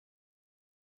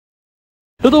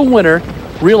To the winner,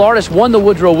 Real Artist won the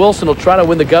Woodrow Wilson, will try to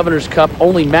win the Governor's Cup.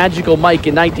 Only Magical Mike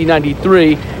in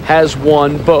 1993 has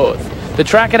won both. The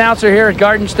track announcer here at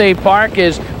Garden State Park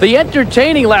is the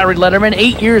entertaining Larry Letterman.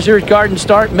 8 years here at Garden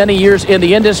Start, many years in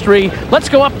the industry. Let's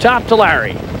go up top to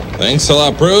Larry. Thanks a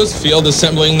lot, Bruce. Field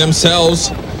assembling themselves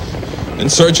in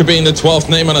search of being the 12th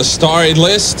name on a starry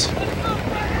list.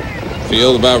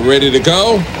 Field about ready to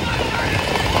go.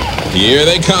 Here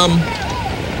they come.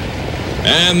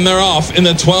 And they're off in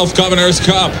the 12th Governor's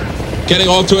Cup. Getting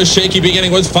off to a shaky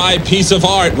beginning was 5 Piece of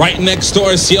Art. Right next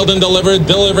door, Sealed and Delivered,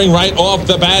 delivering right off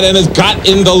the bat and has got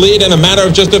in the lead in a matter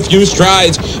of just a few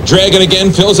strides. Dragon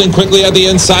again fills in quickly at the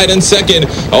inside in second.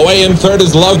 Away in third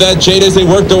is Love That Jade as they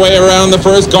work their way around the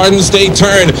first Garden State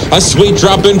turn. A sweet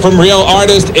drop in from Real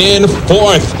Artist in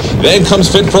fourth. Then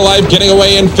comes Fit for Life getting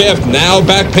away in fifth. Now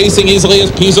back pacing easily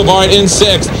as Piece of Art in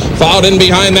sixth. Followed in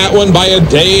behind that one by A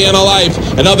Day in a Life.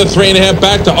 Another 3.5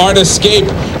 back to Art Escape.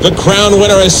 The crown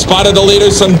winner has spotted the leader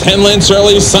some 10 lengths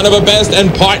early. Son of a Best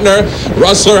and partner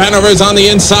Rustler Hanover is on the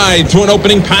inside through an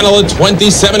opening panel of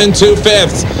 27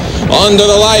 2/5. Under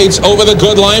the lights, over the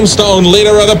good limestone,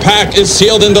 leader of the pack is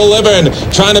Sealed and Delivered,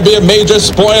 trying to be a major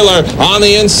spoiler. On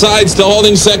the inside, still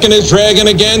holding second is Dragon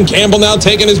again. Campbell now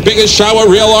taking his biggest shot with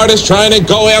Real Artist, trying to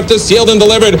go after Sealed and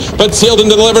Delivered, but Sealed and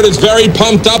Delivered is very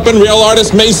pumped up, and Real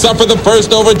Artist may suffer the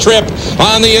first over trip.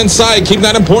 On the inside, keep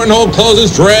that important hold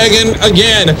closes, Dragon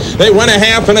again. They went a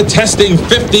half and a testing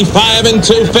 55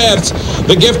 2/5.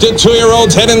 The gifted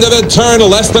 2-year-olds head into the turn,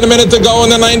 less than a minute to go in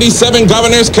the 97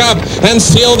 Governor's Cup, and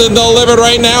Sealed and Delivered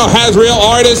right now has Real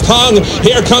Artist hung.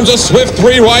 Here comes a swift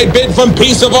 3-wide bid from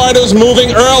Piece of Art, who's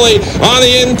moving early. On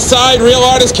the inside, Real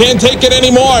Artist can't take it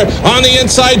anymore. On the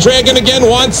inside, Dragon again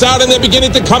wants out, and they're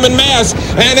beginning to come in mass.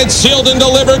 And it's Sealed and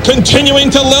Delivered continuing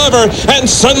to deliver, and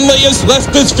suddenly has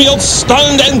left this field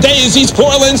stunned and dazed. He's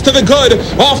 4 lengths to the good,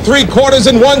 off 3/4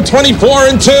 in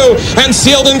 1:24 2. And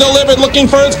Sealed and Delivered looking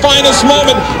for his finest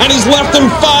moment, and he's left him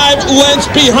 5 lengths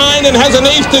behind and has an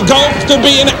 1/8 to go to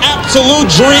be an absolute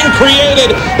dream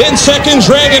created. In second,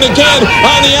 Dragon again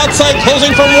on the outside,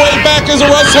 closing from way back is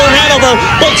Rustler Hanover,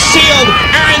 but Sealed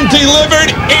and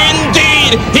Delivered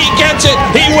indeed. He gets it.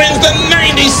 He wins the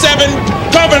 97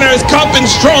 Governor's Cup in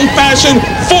strong fashion.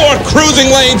 4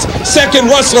 cruising lanes. Second,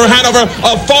 Rustler Hanover.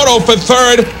 A photo for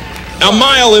third. A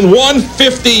mile in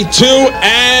 1:52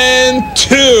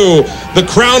 2. The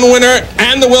crown winner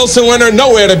and the Wilson winner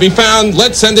nowhere to be found.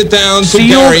 Let's send it down to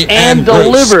Gary and Bruce.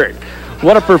 Delivered.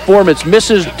 What a performance.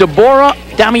 Mrs. Deborah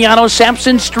Damiano,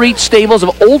 Sampson Street Stables of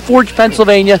Old Forge,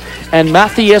 Pennsylvania, and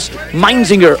Matthias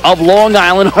Meinzinger of Long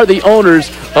Island are the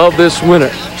owners of this winner.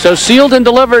 So Sealed and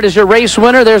Delivered is your race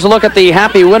winner. There's a look at the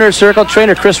happy winner's circle.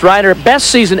 Trainer Chris Ryder,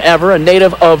 best season ever, a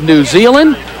native of New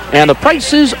Zealand. And the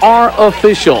prices are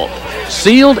official.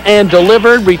 Sealed and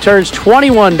Delivered returns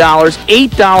 $21,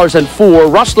 $8.04.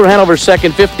 Rustler Hanover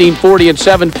second, $15.40 and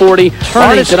 $7.40.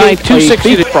 Turning tonight,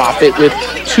 $260 profit with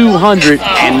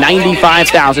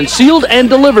 $295,000. Sealed and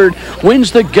Delivered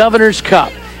wins the Governor's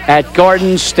Cup at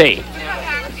Garden State.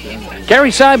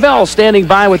 Gary Seibel standing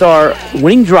by with our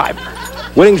winning driver.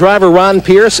 Winning driver Ron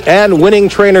Pierce and winning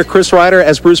trainer Chris Ryder,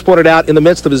 as Bruce pointed out, in the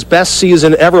midst of his best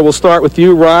season ever. We'll start with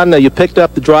you, Ron. You picked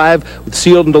up the drive with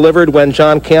Sealed and Delivered when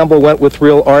John Campbell went with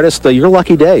Real Artist. Your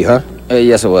lucky day, huh?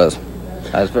 Yes, it was.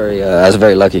 I was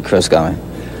very lucky Chris got me.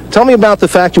 Tell me about the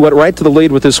fact you went right to the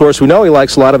lead with this horse. We know he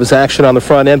likes a lot of his action on the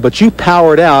front end, but you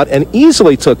powered out and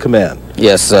easily took command.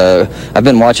 Yes, I've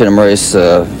been watching him race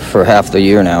for half the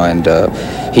year now, and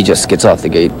he just gets off the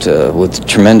gate with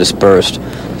tremendous burst.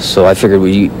 So I figured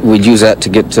we'd use that to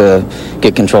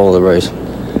get control of the race.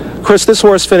 Chris, this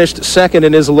horse finished second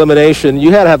in his elimination.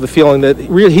 You had to have a feeling that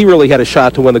he really had a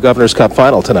shot to win the Governor's Cup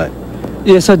final tonight.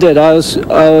 Yes, I did. I was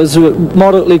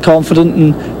moderately confident,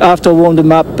 and after I warmed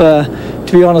him up, to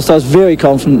be honest, I was very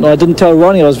confident. I didn't tell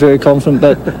Ronnie I was very confident,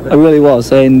 but I really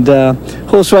was. And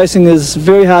horse racing is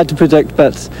very hard to predict,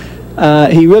 but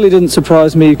he really didn't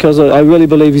surprise me because I really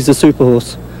believe he's a super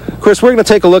horse. Chris, we're going to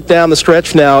take a look down the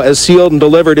stretch now as Sealed and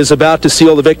Delivered is about to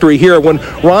seal the victory here. When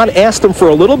Ron asked him for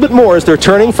a little bit more as they're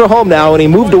turning for home now and he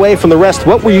moved away from the rest,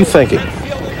 what were you thinking?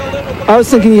 I was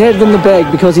thinking he had it in the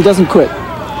bag because he doesn't quit.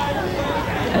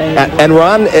 And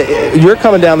Ron, you're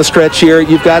coming down the stretch here.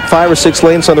 You've got 5 or 6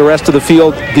 lanes on the rest of the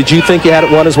field. Did you think you had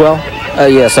it won as well?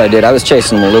 Yes, I did. I was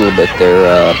chasing him a little bit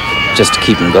there just to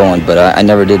keep him going, but I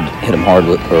never did hit him hard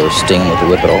or sting with the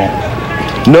whip at all.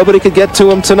 Nobody could get to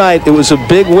him tonight. It was a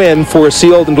big win for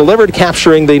Sealed and Delivered,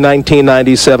 capturing the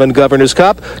 1997 Governor's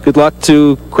Cup. Good luck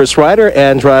to Chris Ryder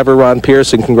and driver Ron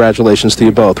Pierce, and congratulations to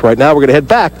you both. Right now, we're going to head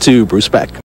back to Bruce Beck.